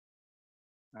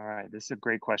All right, this is a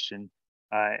great question.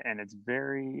 And it's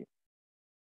very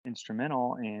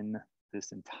instrumental in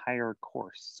this entire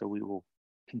course. So we will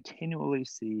continually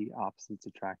see opposites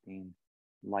attracting,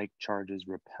 like charges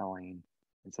repelling.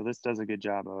 And so this does a good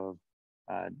job of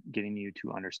getting you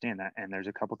to understand that. And there's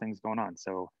a couple things going on.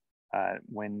 So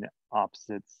when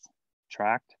opposites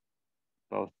attract,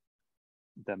 both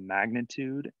the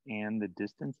magnitude and the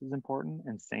distance is important.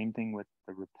 And same thing with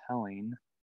the repelling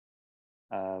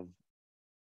of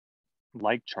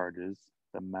like charges,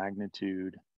 the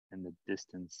magnitude and the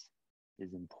distance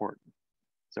is important.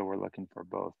 So we're looking for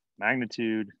both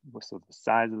magnitude, so the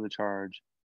size of the charge,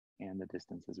 and the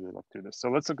distance as we look through this. So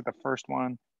let's look at the first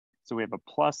one. So we have a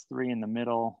 +3 in the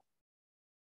middle.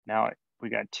 Now we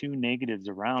got two negatives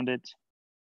around it.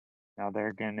 Now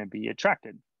they're going to be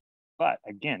attracted. But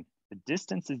again, the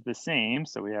distance is the same.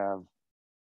 So we have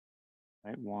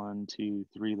 1, 2,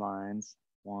 3 lines,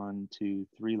 1, 2,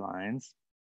 3 lines.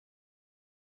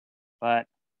 But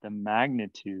the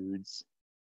magnitudes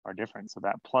are different. So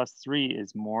that +3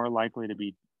 is more likely to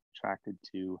be attracted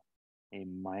to a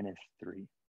 -3.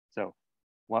 So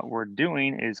what we're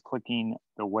doing is clicking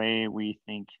the way we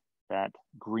think that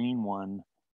green one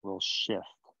will shift.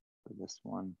 So this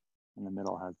one in the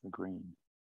middle has the green.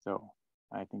 So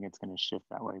I think it's going to shift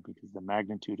that way because the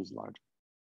magnitude is larger.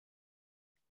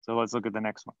 So let's look at the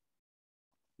next one.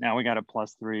 Now we got a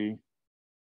 +3.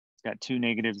 It's got two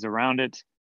negatives around it.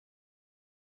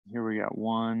 Here we got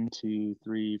 1, 2,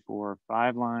 3, 4,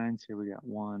 5 lines. Here we got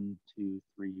 1, 2,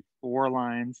 3, 4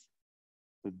 lines.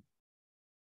 So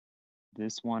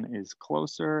this one is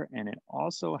closer and it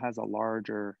also has a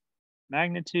larger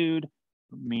magnitude,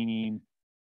 meaning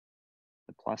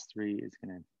the +3 is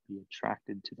going to be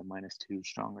attracted to the -2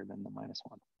 stronger than the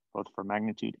 -1, both for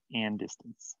magnitude and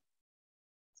distance.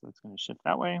 So it's going to shift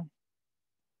that way.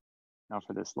 Now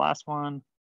for this last one,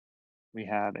 we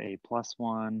have a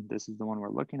 +1. This is the one we're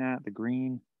looking at, the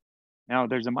green. Now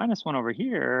there's a -1 over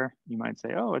here. You might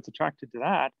say, oh, it's attracted to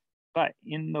that. But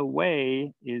in the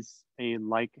way is a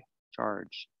like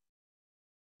charge.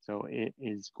 So it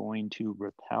is going to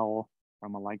repel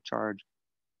from a like charge.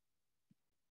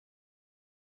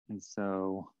 And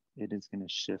so it is going to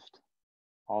shift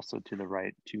also to the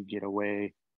right to get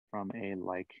away from a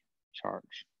like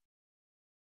charge.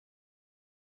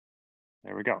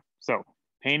 There we go. So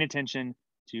paying attention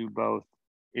to both,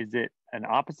 is it an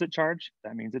opposite charge?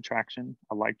 That means attraction.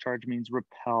 A like charge means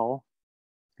repel.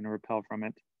 It's going to repel from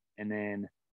it. And then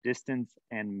distance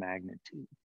and magnitude.